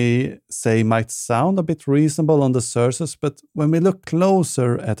 what they say might sound a bit reasonable on the surface, but when we look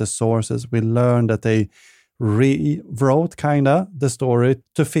closer at the sources, we learn that they rewrote kinda the story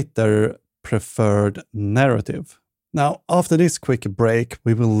to fit their preferred narrative. Now, after this quick break,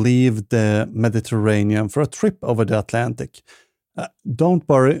 we will leave the Mediterranean for a trip over the Atlantic. Don't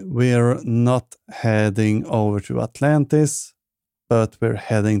worry, we're not heading over to Atlantis, but we're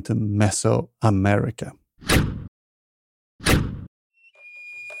heading to Mesoamerica.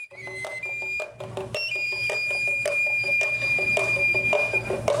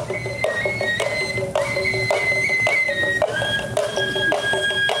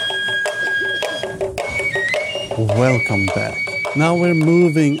 Welcome back. Now we're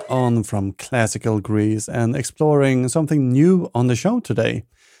moving on from classical Greece and exploring something new on the show today.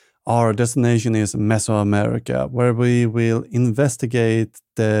 Our destination is Mesoamerica, where we will investigate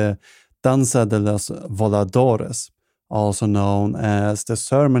the Danza de los Voladores, also known as the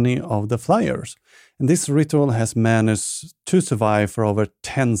Ceremony of the Flyers. And this ritual has managed to survive for over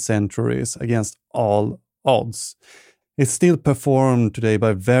 10 centuries against all odds. It's still performed today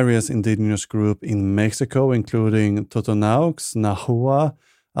by various indigenous groups in Mexico, including Totonaux, Nahua,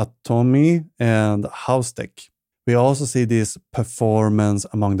 Atomi, and Haustec. We also see this performance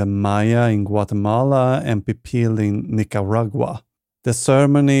among the Maya in Guatemala and Pipil in Nicaragua. The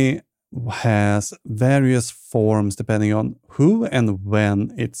ceremony has various forms depending on who and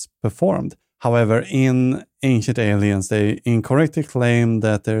when it's performed. However, in Ancient Aliens, they incorrectly claim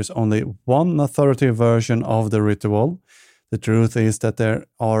that there's only one authoritative version of the ritual. The truth is that there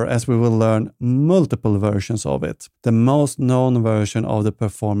are, as we will learn, multiple versions of it. The most known version of the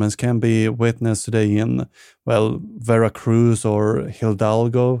performance can be witnessed today in, Veracruz or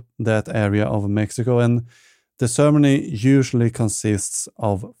Hidalgo, that area of Mexico, and the ceremony usually consists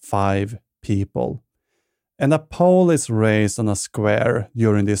of 5 people. And a pole is raised on a square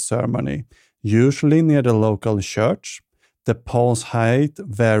during this ceremony, usually near the local church. The pole's height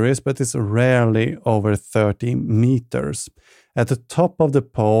varies, but is rarely over 30 meters. At the top of the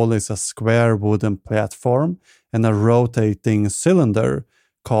pole is a square wooden platform and a rotating cylinder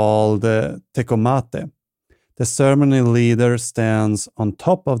called tecomate. The ceremony leader stands on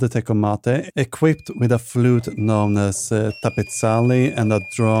top of the tecomate, equipped with a flute known as tapitzali and a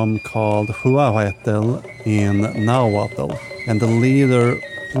drum called huahuetel in Nahuatl. And the leader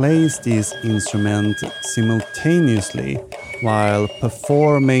plays these instruments simultaneously while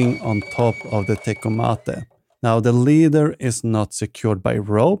performing on top of the tecomate. Now, the leader is not secured by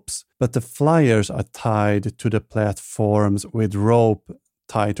ropes, but the flyers are tied to the platforms with rope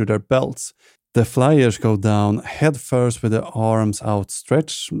tied to their belts. The flyers go down headfirst with their arms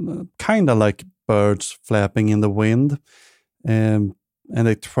outstretched, kind of like birds flapping in the wind, and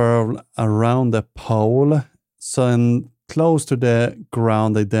they twirl around the pole. So close to the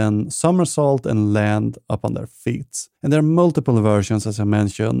ground, they then somersault and land up on their feet. And there are multiple versions, as I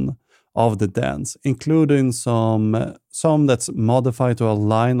mentioned, of the dance, including some that's modified to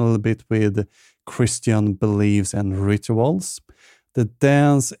align a little bit with Christian beliefs and rituals. The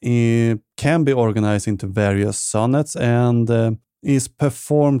dance can be organized into various sonnets and is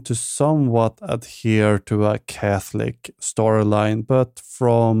performed to somewhat adhere to a Catholic storyline, but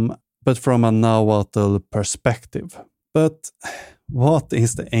from a Nahuatl perspective. But what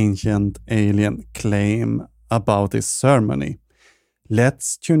is the ancient alien claim about this ceremony?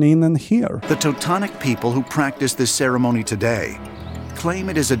 Let's tune in and hear. The Totonic people who practice this ceremony today claim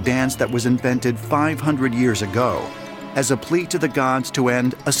it is a dance that was invented 500 years ago as a plea to the gods to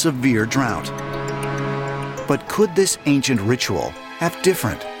end a severe drought. But could this ancient ritual have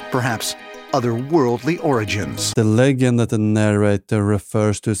different, perhaps otherworldly origins. The legend that the narrator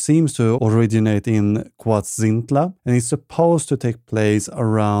refers to seems to originate in Coatzintla and is supposed to take place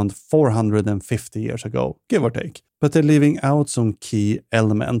around 450 years ago, give or take. But they're leaving out some key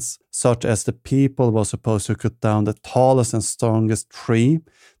elements, such as the people were supposed to cut down the tallest and strongest tree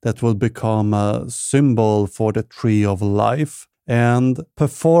that would become a symbol for the tree of life. And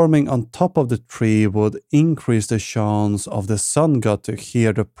performing on top of the tree would increase the chance of the sun god to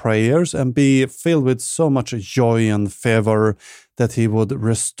hear the prayers and be filled with so much joy and fervor that he would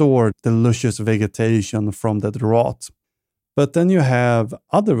restore the luscious vegetation from the drought. But then you have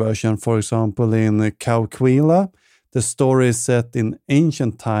other versions, for example in Cauquila. The story is set in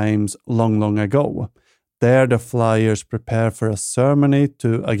ancient times long ago. There the flyers prepare for a ceremony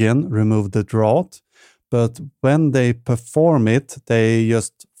to again remove the drought. But when they perform it, they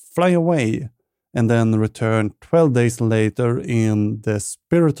just fly away and then return 12 days later in the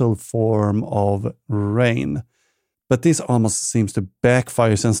spiritual form of rain. But this almost seems to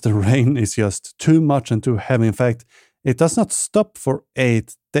backfire since the rain is just too much and too heavy. In fact, it does not stop for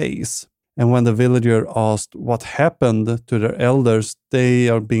 8 days. And when the villager asked what happened to their elders, they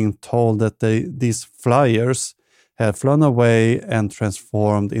are being told that these flyers had flown away and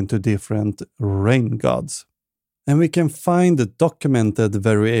transformed into different rain gods. And we can find a documented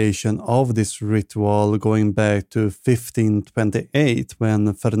variation of this ritual going back to 1528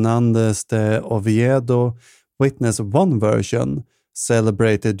 when Fernández de Oviedo witnessed one version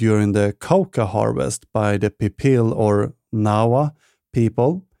celebrated during the Cauca harvest by the Pipil or Nawa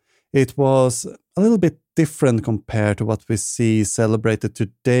people. It was a little bit different compared to what we see celebrated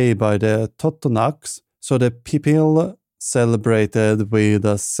today by the Totonacs. So the Pipil celebrated with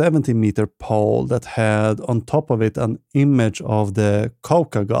a 70-meter pole that had on top of it an image of the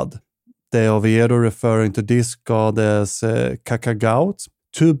Cauca god. De Oviedo referring to this god as Cacagaut.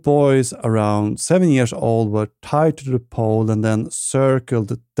 2 boys around 7 years old were tied to the pole and then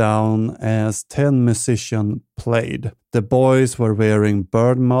circled down as 10 musicians played. The boys were wearing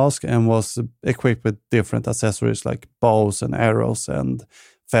bird masks and was equipped with different accessories like bows and arrows and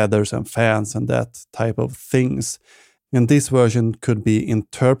feathers and fans and that type of things. And this version could be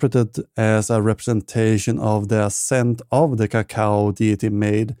interpreted as a representation of the ascent of the cacao deity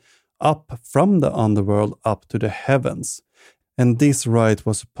made up from the underworld up to the heavens. And this rite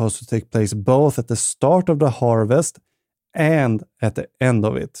was supposed to take place both at the start of the harvest and at the end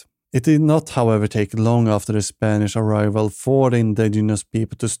of it. It did not, however, take long after the Spanish arrival for the indigenous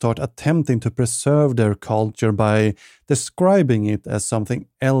people to start attempting to preserve their culture by describing it as something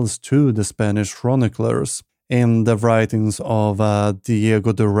else to the Spanish chroniclers. In the writings of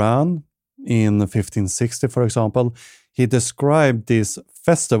Diego Duran in 1560, for example, he described these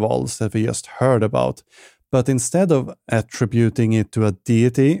festivals that we just heard about. But instead of attributing it to a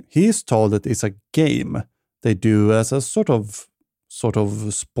deity, he is told that it's a game they do as a sort of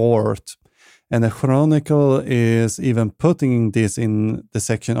sport. And the Chronicle is even putting this in the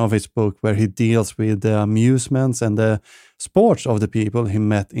section of his book where he deals with the amusements and the sports of the people he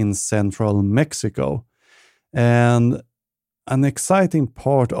met in central Mexico. And an exciting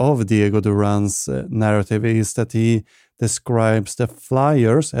part of Diego Duran's narrative is that he describes the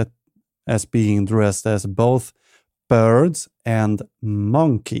flyers as being dressed as both birds and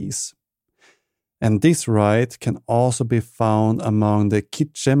monkeys. And this rite can also be found among the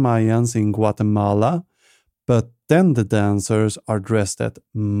Quiche Mayans in Guatemala, but then the dancers are dressed as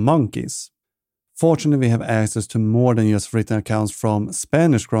monkeys. Fortunately, we have access to more than just written accounts from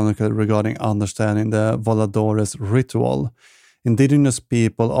Spanish Chronicle regarding understanding the Voladores ritual. Indigenous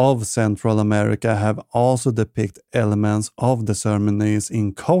people of Central America have also depicted elements of the ceremonies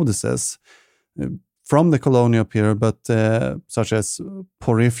in codices from the colonial period, but such as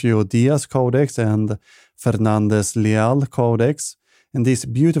Porfirio Diaz Codex and Fernández Leal Codex. And these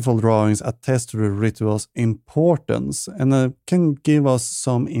beautiful drawings attest to the ritual's importance and can give us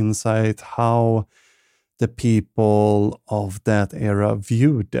some insight how the people of that era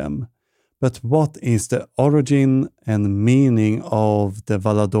viewed them. But what is the origin and meaning of the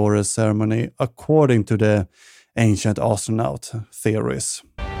Voladores ceremony according to the ancient astronaut theories?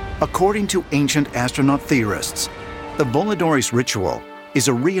 According to ancient astronaut theorists, the Voladores ritual is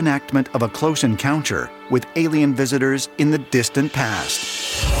a reenactment of a close encounter with alien visitors in the distant past.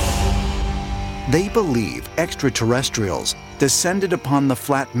 They believe extraterrestrials descended upon the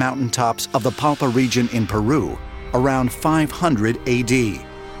flat mountaintops of the Pampa region in Peru around 500 AD,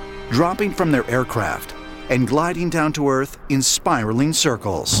 dropping from their aircraft and gliding down to Earth in spiraling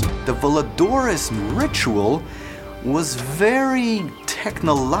circles. The Voladores ritual was very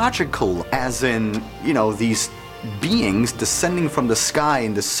technological, as in, these beings descending from the sky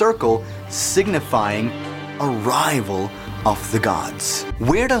in the circle, signifying arrival of the gods.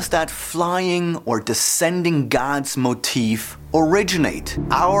 Where does that flying or descending gods motif originate?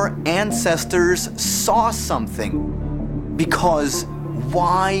 Our ancestors saw something, because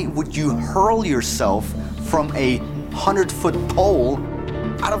why would you hurl yourself from a 100-foot pole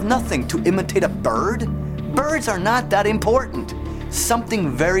out of nothing to imitate a bird? Birds are not that important. Something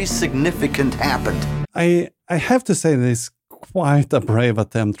very significant happened. I have to say this is quite a brave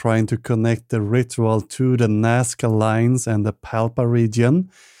attempt trying to connect the ritual to the Nazca lines and the Palpa region.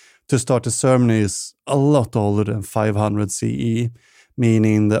 To start the ceremony is a lot older than 500 CE,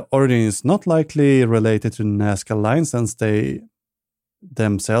 meaning the origin is not likely related to Nazca lines since they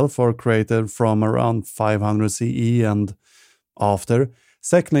themselves were created from around 500 CE and after.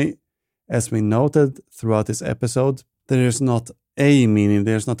 Secondly, as we noted throughout this episode, there is not a meaning,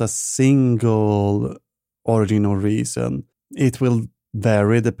 there's not a single origin or reason. It will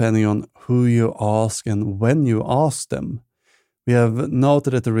vary depending on who you ask and when you ask them. We have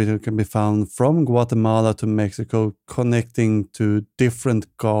noted that the ritual can be found from Guatemala to Mexico, connecting to different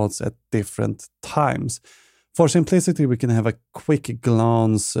gods at different times. For simplicity, we can have a quick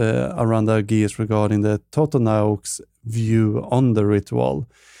glance around our gears regarding the Totonacs' view on the ritual.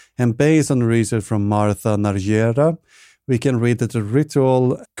 And based on research from Martha Nargera, we can read that the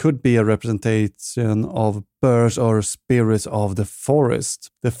ritual could be a representation of birds or spirits of the forest.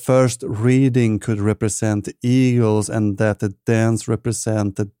 The first reading could represent eagles, and that the dance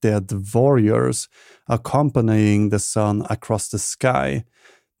represent the dead warriors accompanying the sun across the sky.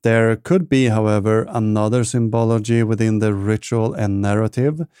 There could be, however, another symbology within the ritual and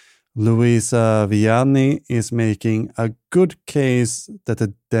narrative. Luisa Vianney is making a good case that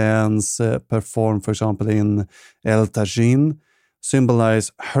the dance performed, for example, in El Tajin,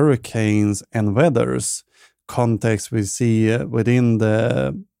 symbolize hurricanes and weathers, context we see within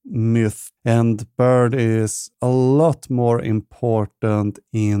the myth. And bird is a lot more important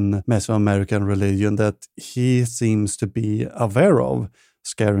in Mesoamerican religion that he seems to be aware of,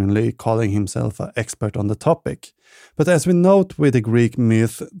 scarily calling himself an expert on the topic. But as we note with the Greek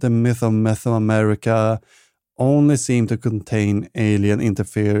myth, the myth of Mesoamerica only seem to contain alien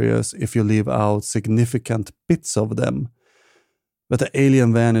interference if you leave out significant bits of them. But the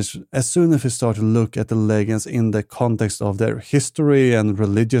alien vanish as soon as we start to look at the legends in the context of their history and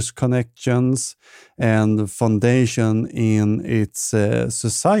religious connections and foundation in its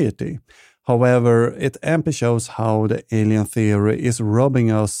society. However, it amply shows how the alien theory is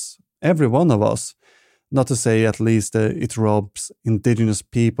robbing us, every one of us. Not to say at least it robs indigenous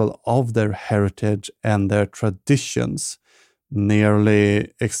people of their heritage and their traditions.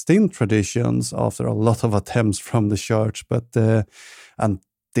 Nearly extinct traditions after a lot of attempts from the church, but a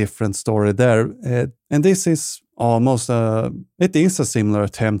different story there. And this is almost it is a similar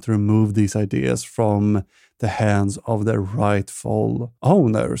attempt to remove these ideas from the hands of their rightful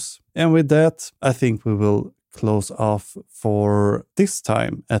owners. And with that, I think we will close off for this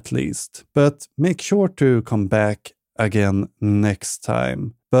time at least. But make sure to come back again next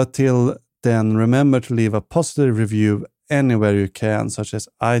time. But till then, remember to leave a positive review anywhere you can, such as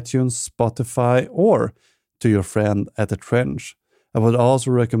iTunes, Spotify, or to your friend at the Trench. I would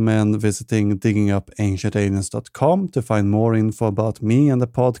also recommend visiting diggingupancientaliens.com to find more info about me and the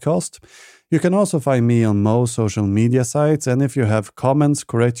podcast. You can also find me on most social media sites, and if you have comments,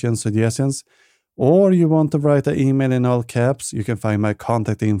 corrections, suggestions, or you want to write an email in all caps, you can find my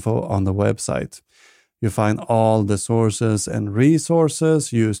contact info on the website. You find all the sources and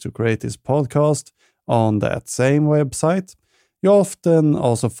resources used to create this podcast on that same website. You often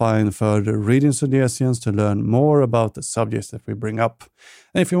also find further reading suggestions to learn more about the subjects that we bring up.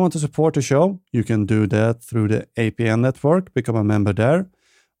 And if you want to support the show, you can do that through the APN network, become a member there,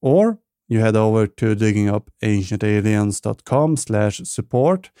 or you head over to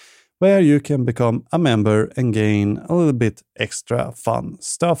diggingupancientaliens.com/support, where you can become a member and gain a little bit extra fun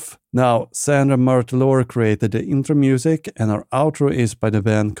stuff. Now, Sandra Murtalor created the intro music, and our outro is by the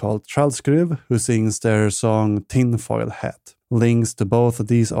band called Trallskruv, who sings their song Tinfoil Hat. Links to both of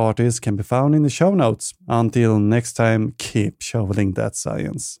these artists can be found in the show notes. Until next time, keep shoveling that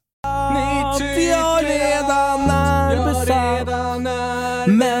science.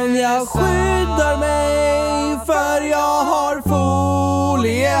 Men jag skyddar mig för jag har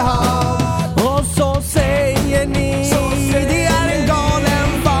foliehatt. Och så säger ni det är en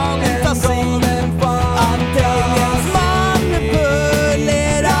galen fantasi att engelsman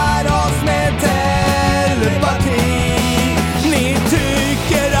manipulerar oss med telepati. Ni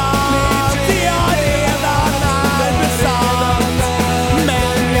tycker att jag redan är besatt,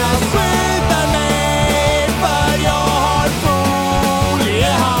 men jag skyddar mig för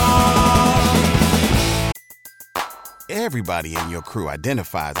Everybody in your crew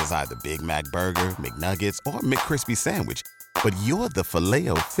identifies as either Big Mac Burger, McNuggets, or McCrispy Sandwich. But you're the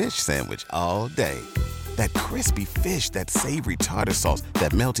Filet-O-Fish Sandwich all day. That crispy fish, that savory tartar sauce,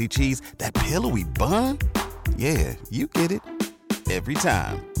 that melty cheese, that pillowy bun. Yeah, you get it. Every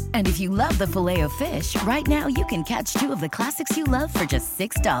time. And if you love the Filet-O-Fish, right now you can catch two of the classics you love for just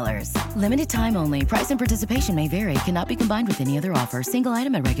 $6. Limited time only. Price and participation may vary. Cannot be combined with any other offer. Single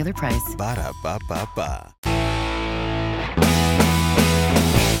item at regular price. Ba-da-ba-ba-ba.